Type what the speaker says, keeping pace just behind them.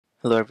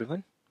Hello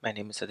everyone, my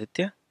name is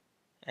Aditya,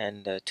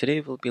 and today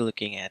we'll be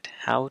looking at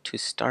how to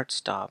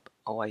start-stop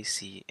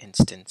OIC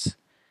instance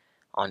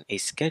on a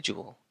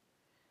schedule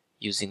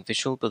using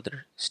Visual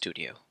Builder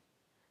Studio.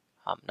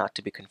 Not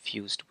to be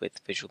confused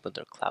with Visual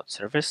Builder Cloud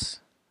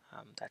Service.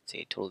 That's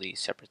a totally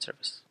separate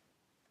service.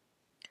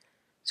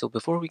 So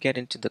before we get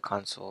into the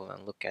console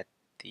and look at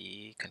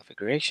the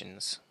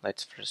configurations,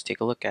 let's first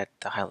take a look at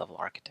the high-level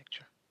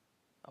architecture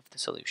of the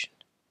solution.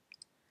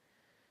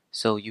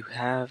 So you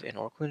have an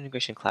Oracle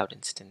Integration Cloud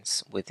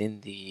instance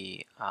within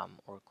the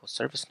Oracle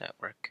Service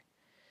Network.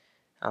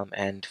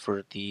 And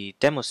for the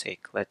demo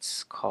sake,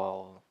 let's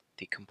call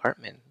the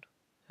compartment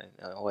an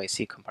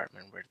OIC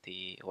compartment where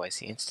the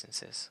OIC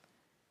instance is.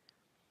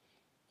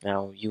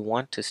 Now you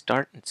want to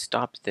start and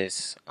stop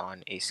this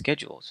on a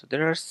schedule. So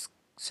there are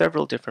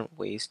several different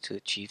ways to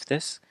achieve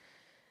this.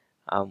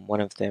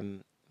 One of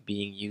them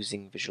being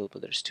using Visual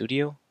Builder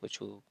Studio, which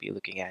we'll be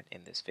looking at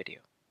in this video.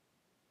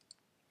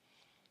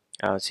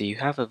 So you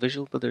have a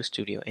Visual Builder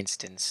Studio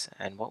instance,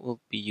 and what we'll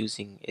be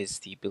using is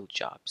the build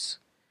jobs.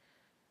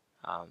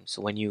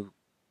 So when you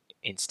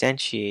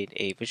instantiate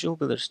a Visual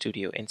Builder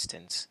Studio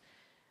instance,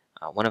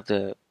 one of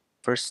the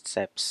first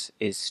steps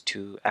is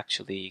to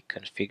actually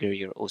configure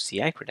your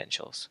OCI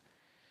credentials.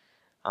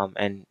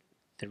 And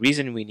the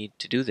reason we need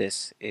to do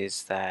this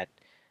is that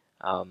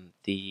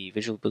the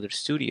Visual Builder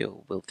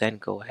Studio will then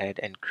go ahead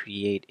and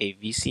create a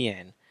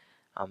VCN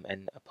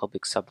and a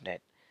public subnet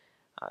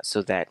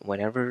so that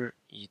whenever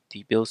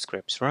the build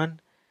scripts run,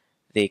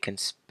 they can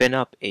spin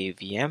up a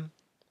VM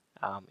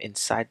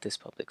inside this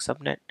public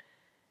subnet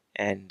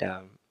and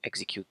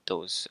execute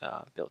those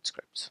build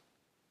scripts.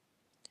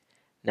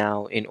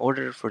 Now, in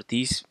order for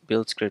these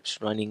build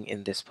scripts running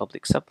in this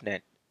public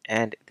subnet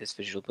and this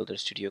Visual Builder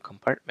Studio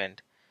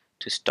compartment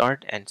to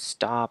start and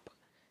stop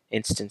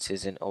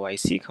instances in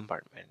OIC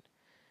compartment,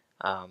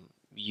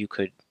 you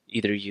could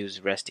either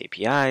use REST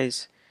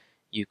APIs,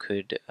 you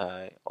could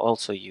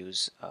also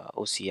use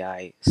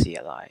OCI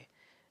CLI,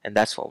 and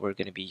that's what we're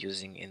going to be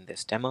using in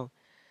this demo.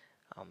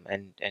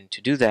 And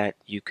to do that,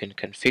 you can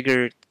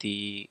configure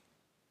the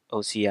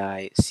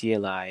OCI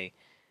CLI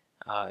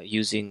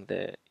using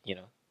the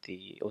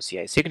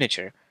OCI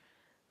signature,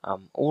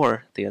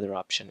 or the other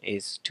option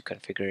is to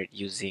configure it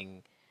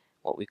using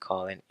what we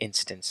call an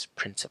instance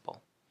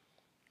principal.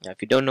 Now,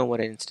 if you don't know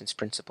what an instance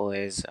principal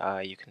is,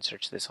 you can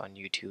search this on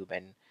YouTube,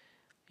 and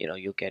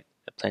you'll get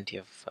plenty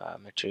of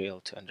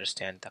material to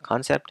understand the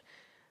concept.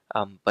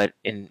 But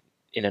in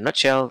a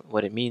nutshell,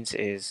 what it means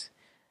is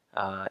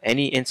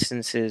any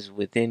instances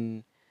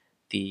within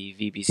the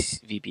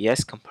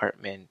VBS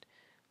compartment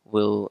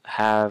will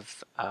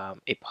have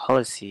a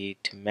policy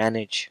to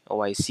manage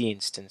OIC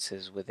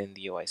instances within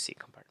the OIC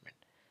compartment.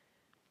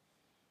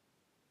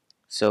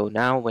 So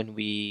now when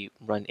we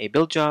run a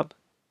build job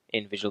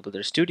in Visual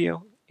Builder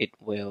Studio, it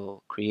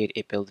will create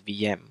a build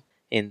VM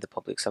in the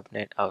public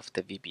subnet of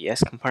the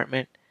VBS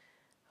compartment.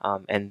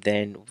 And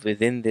then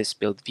within this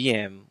build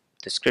VM,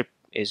 the script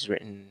is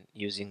written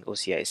using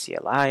OCI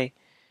CLI,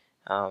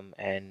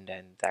 and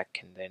that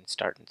can then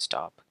start and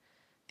stop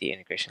the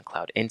Integration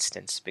Cloud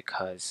instance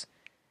because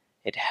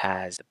it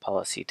has the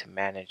policy to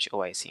manage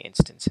OIC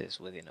instances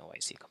within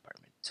OIC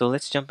compartment. So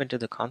let's jump into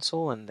the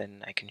console, and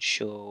then I can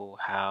show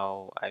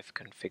how I've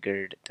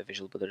configured the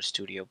Visual Builder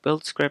Studio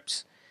build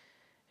scripts,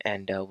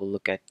 and we'll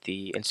look at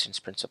the instance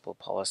principal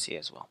policy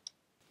as well.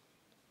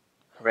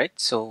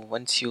 Alright, so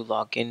once you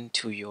log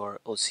into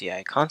your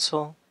OCI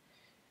console,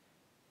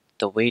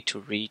 the way to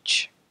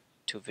reach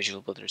to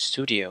Visual Builder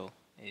Studio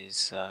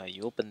is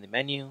you open the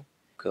menu,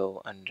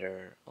 go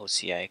under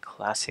OCI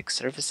Classic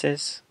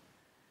Services,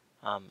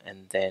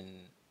 and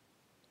then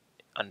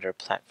under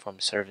Platform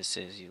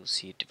Services you'll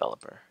see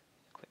Developer.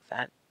 Click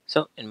that.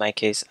 So in my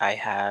case I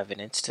have an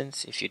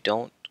instance. If you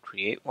don't,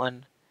 create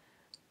one,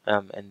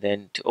 and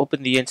then to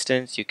open the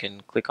instance you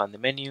can click on the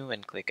menu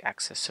and click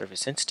Access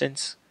Service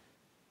Instance.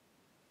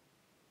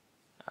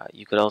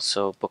 You could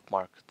also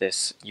bookmark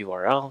this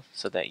URL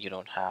so that you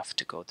don't have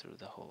to go through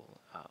the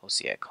whole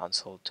OCI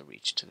console to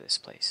reach to this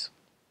place.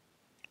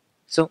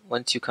 So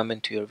once you come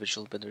into your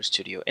Visual Builder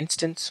Studio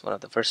instance, one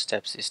of the first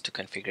steps is to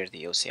configure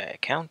the OCI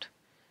account.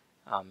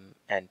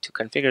 And to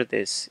configure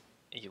this,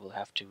 you will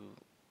have to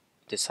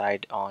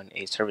decide on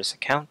a service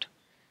account,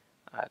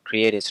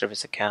 create a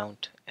service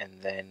account,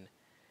 and then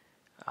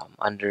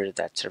under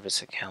that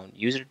service account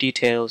user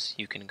details,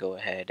 you can go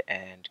ahead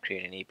and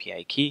create an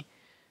API key.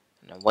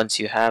 Now, once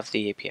you have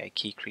the API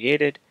key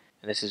created,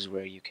 this is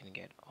where you can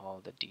get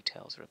all the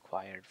details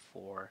required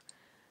for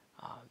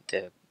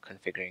the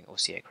configuring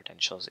OCI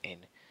credentials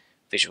in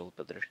Visual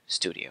Builder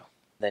Studio.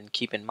 Then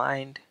keep in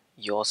mind,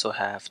 you also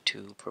have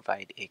to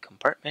provide a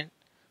compartment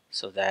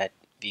so that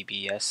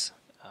VBS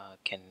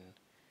can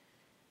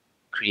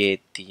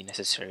create the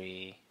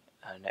necessary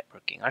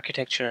networking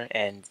architecture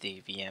and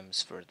the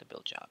VMs for the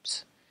build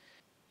jobs.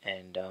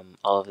 And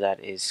all of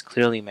that is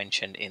clearly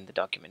mentioned in the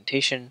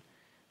documentation,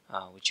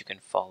 which you can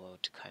follow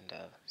to kind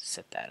of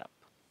set that up.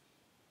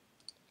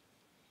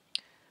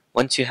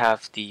 Once you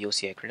have the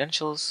OCI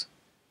credentials,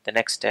 The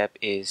next step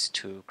is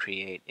to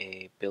create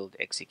a build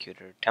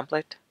executor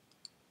template.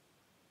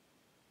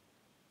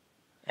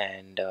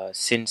 And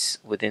since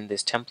within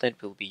this template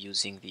we'll be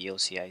using the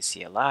OCI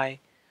CLI,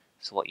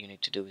 so what you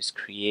need to do is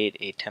create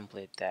a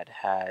template that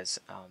has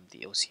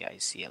the OCI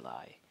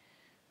CLI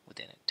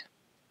within it.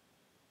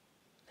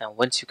 Now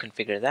once you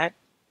configure that,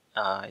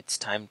 it's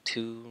time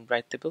to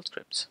write the build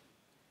scripts.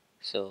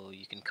 So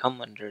you can come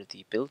under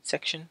the build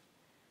section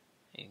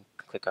and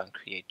click on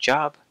create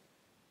job,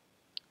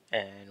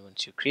 and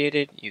once you create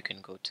it you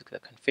can go to the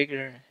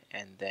configure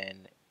and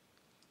then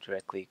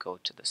directly go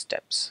to the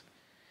steps.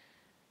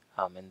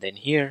 And then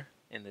here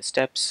in the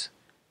steps,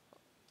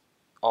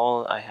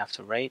 all I have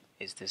to write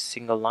is this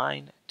single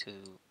line to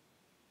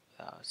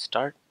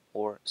start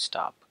or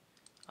stop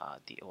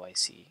the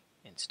OIC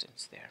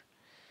instance there.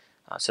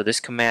 So this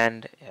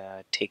command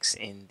takes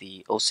in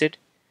the OCID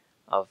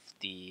of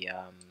the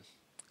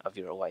of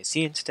your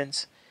OIC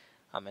instance,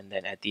 and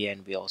then at the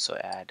end we also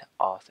add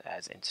auth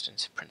as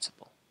instance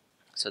principal.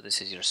 So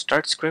this is your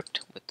start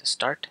script with the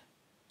start,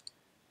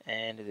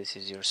 and this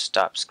is your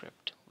stop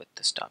script with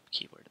the stop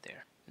keyword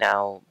there.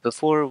 Now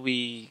before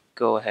we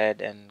go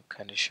ahead and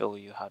kind of show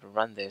you how to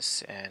run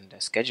this and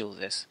schedule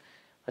this,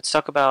 let's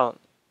talk about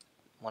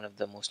one of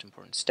the most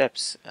important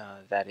steps,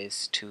 that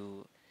is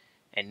to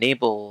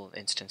enable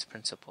instance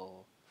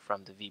principal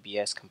from the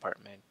VBS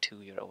compartment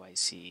to your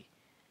OIC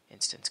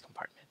instance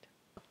compartment.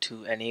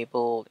 To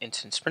enable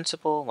instance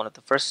principal, one of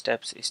the first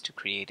steps is to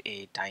create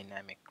a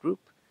dynamic group,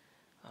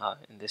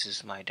 and this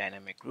is my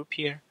dynamic group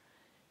here.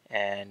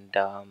 And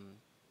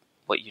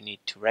what you need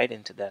to write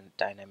into that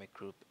dynamic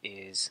group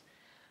is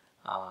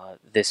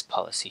this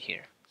policy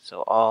here.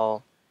 So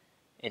all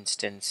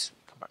instance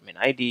compartment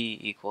ID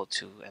equal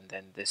to, and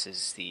then this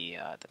is the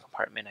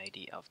compartment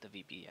ID of the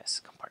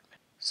VBS compartment.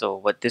 So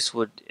what this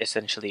would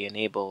essentially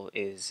enable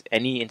is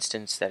any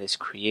instance that is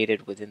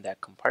created within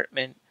that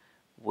compartment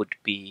would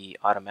be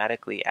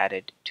automatically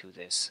added to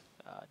this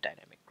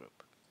dynamic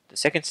group. The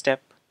second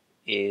step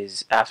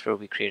is, after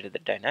we created the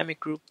dynamic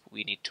group,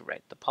 we need to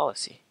write the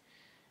policy.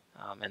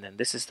 And then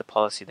this is the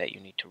policy that you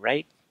need to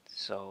write.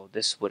 So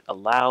this would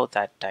allow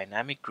that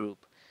dynamic group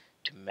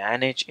to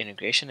manage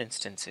integration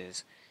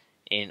instances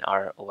in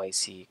our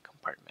OIC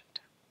compartment.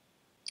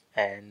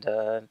 And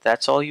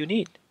that's all you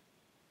need.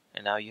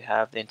 And now you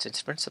have the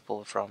instance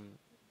principal from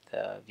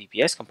the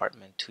VBS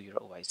compartment to your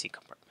OIC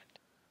compartment.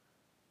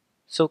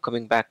 So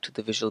coming back to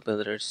the Visual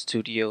Builder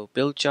Studio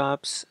build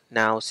jobs,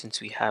 now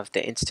since we have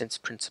the instance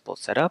principal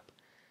set up,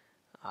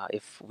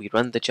 if we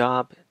run the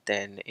job,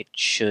 then it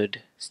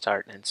should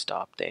start and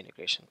stop the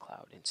Integration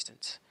Cloud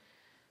instance.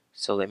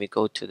 So let me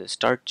go to the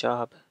start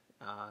job.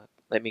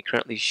 Let me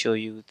currently show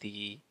you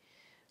the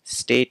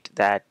state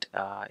that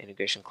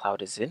Integration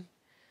Cloud is in.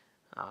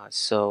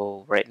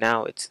 So right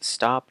now it's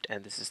stopped,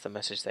 and this is the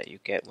message that you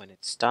get when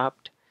it's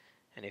stopped.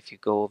 And if you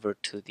go over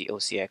to the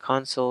OCI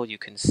console, you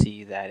can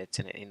see that it's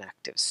in an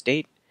inactive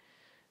state.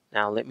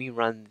 Now let me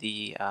run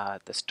the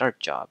start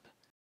job.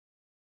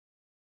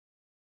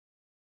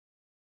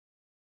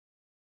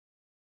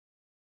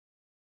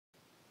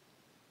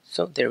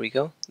 So there we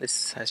go.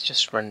 This has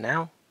just run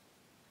now.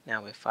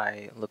 Now if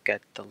I look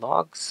at the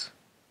logs,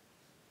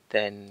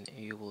 then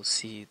you will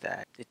see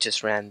that it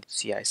just ran the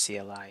OCI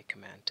CLI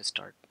command to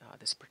start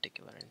this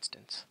particular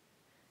instance.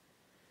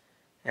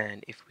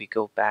 And if we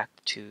go back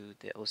to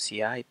the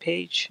OCI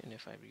page, and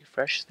if I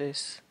refresh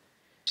this,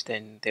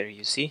 then there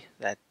you see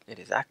that it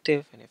is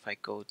active. And if I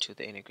go to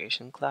the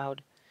Integration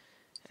Cloud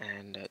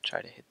and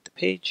try to hit the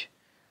page,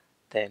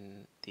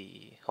 then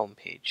the home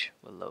page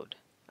will load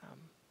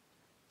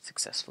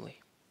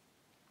successfully.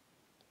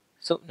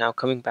 So now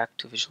coming back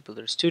to Visual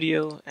Builder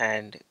Studio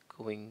and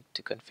going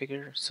to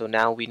configure. So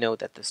now we know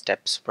that the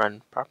steps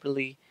run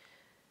properly.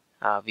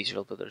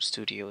 Visual Builder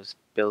Studio's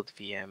build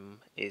VM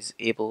is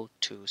able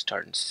to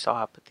start and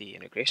stop the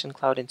Integration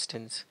Cloud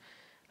instance.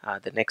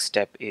 The next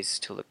step is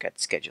to look at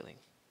scheduling.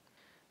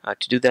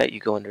 To do that, you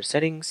go under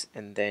Settings,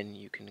 and then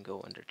you can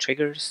go under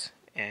Triggers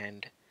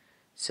and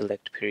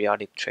select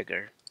Periodic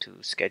Trigger to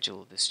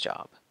schedule this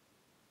job.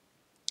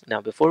 Now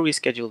before we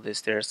schedule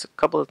this, there's a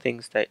couple of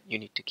things that you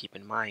need to keep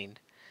in mind.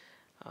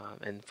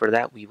 And for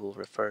that, we will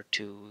refer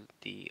to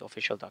the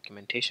official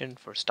documentation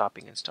for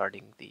stopping and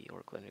starting the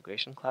Oracle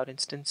Integration Cloud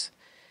instance.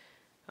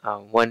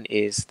 One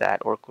is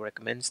that Oracle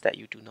recommends that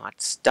you do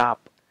not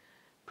stop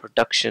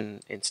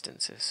production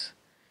instances.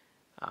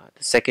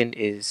 The second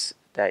is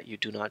that you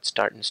do not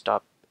start and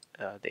stop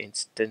the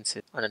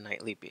instances on a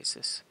nightly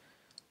basis.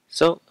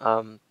 So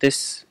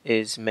this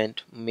is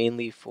meant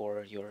mainly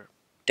for your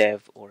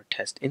dev or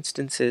test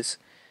instances.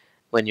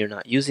 When you're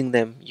not using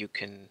them, you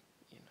can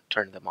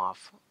turn them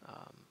off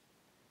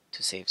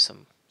to save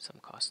some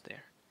cost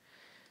there.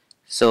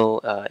 So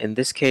in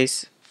this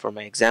case, for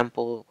my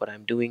example, what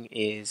I'm doing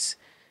is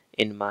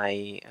in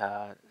my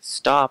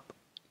stop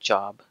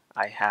job,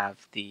 I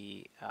have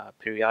the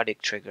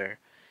periodic trigger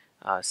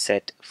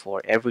set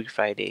for every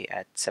Friday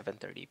at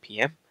 7:30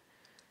 p.m.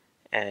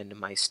 and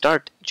my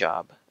start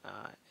job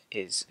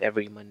is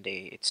every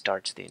Monday. It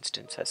starts the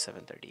instance at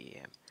 7:30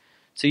 a.m.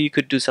 So you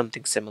could do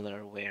something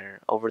similar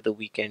where over the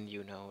weekend,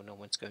 no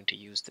one's going to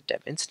use the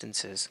dev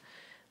instances.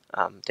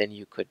 Then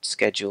you could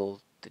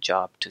schedule the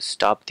job to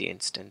stop the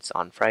instance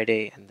on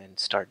Friday and then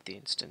start the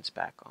instance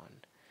back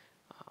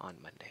on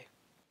Monday.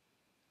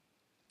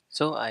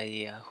 So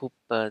I hope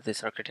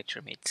this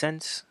architecture made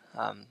sense.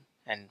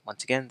 And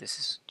once again, this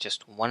is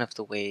just one of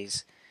the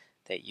ways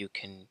that you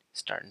can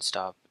start and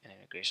stop an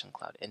integration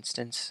cloud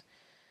instance.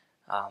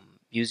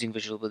 Using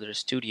Visual Builder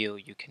Studio,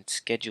 you can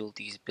schedule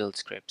these build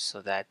scripts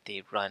so that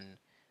they run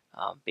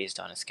based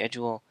on a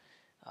schedule.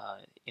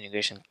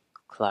 Integration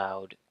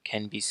Cloud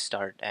can be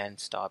started and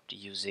stopped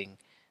using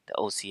the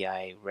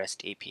OCI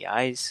REST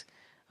APIs,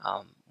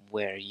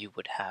 where you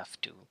would have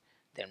to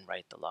then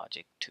write the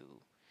logic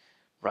to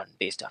run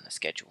based on a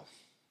schedule.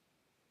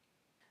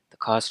 The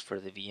cost for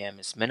the VM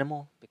is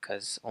minimal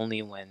because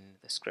only when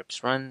the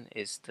scripts run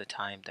is the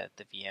time that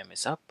the VM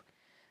is up.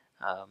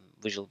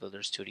 Visual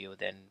Builder Studio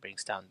then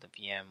brings down the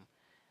VM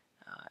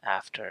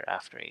after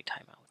a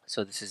timeout.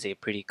 So this is a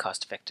pretty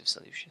cost-effective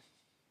solution.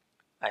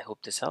 I hope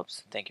this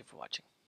helps. Thank you for watching.